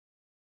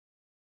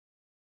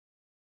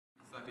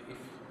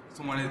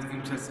someone is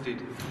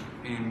interested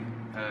in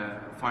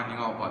finding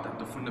out about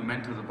the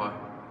fundamentals about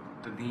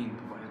the deen,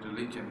 about his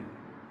religion,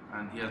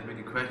 and he has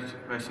many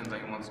questions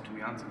that he wants to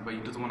be answered, but he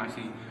doesn't want to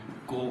actually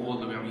go all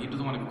the way. I mean, he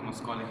doesn't want to become a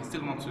scholar. He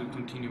still wants to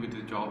continue with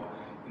his job,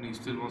 and he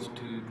still wants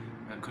to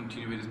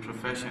continue with his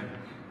profession.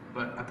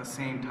 But at the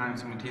same time,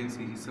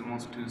 simultaneously, he still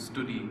wants to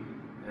study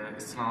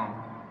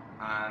Islam.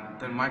 And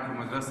then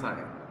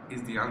Micro-Madrasa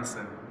is the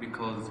answer,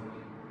 because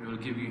it will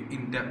give you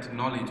in-depth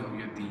knowledge of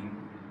your deen,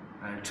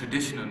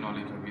 traditional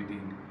knowledge of your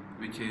deen,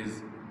 which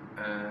is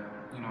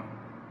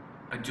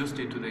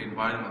adjusted to the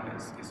environment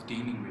it's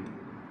dealing with.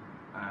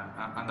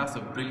 And that's a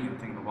brilliant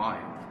thing about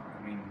it.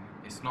 I mean,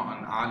 it's not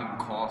an alim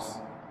course,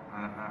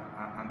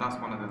 and that's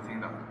one of the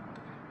things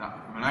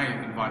that when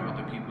I invite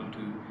other people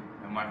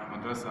to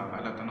Micro-Madrasa,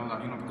 I let them know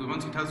that, because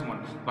once you tell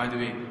someone, by the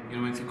way,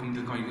 once you come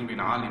to the car, you're going to be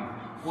an alim,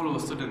 all of a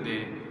sudden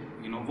they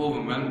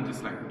overwhelmed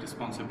with this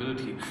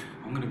responsibility.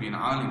 I'm going to be an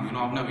alim,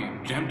 I've never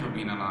even dreamt of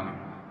being an alim,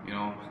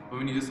 But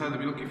when you just tell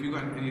them, look, if you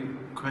got any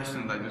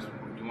questions that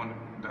you want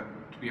that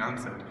to be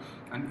answered,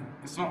 and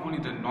it's not only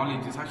the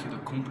knowledge, it's actually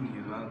the company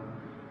as well.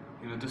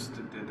 Just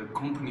the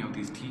company of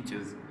these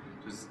teachers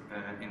just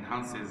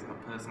enhances a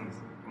person's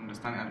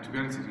understanding. And to be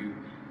honest with you,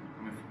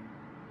 I mean,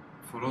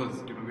 for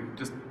us,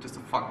 just the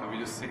fact that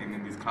we're just sitting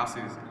in these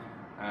classes,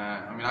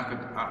 I mean,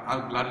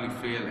 I'll gladly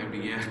fail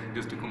every year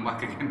just to come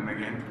back again and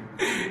again.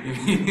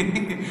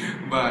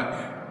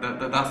 But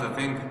that's the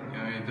thing,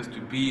 just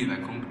to be in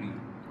that company,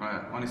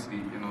 right?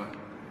 Honestly,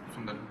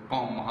 from the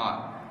bottom of my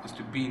heart, just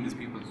to be in these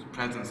people's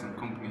presence and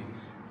company,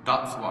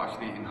 that's what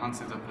actually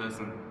enhances a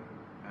person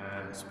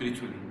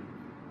spiritually.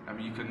 I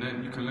mean, you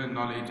can learn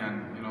knowledge,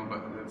 and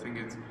but the thing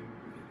is,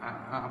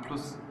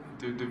 plus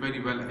they're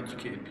very well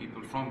educated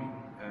people from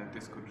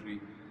this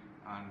country,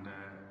 and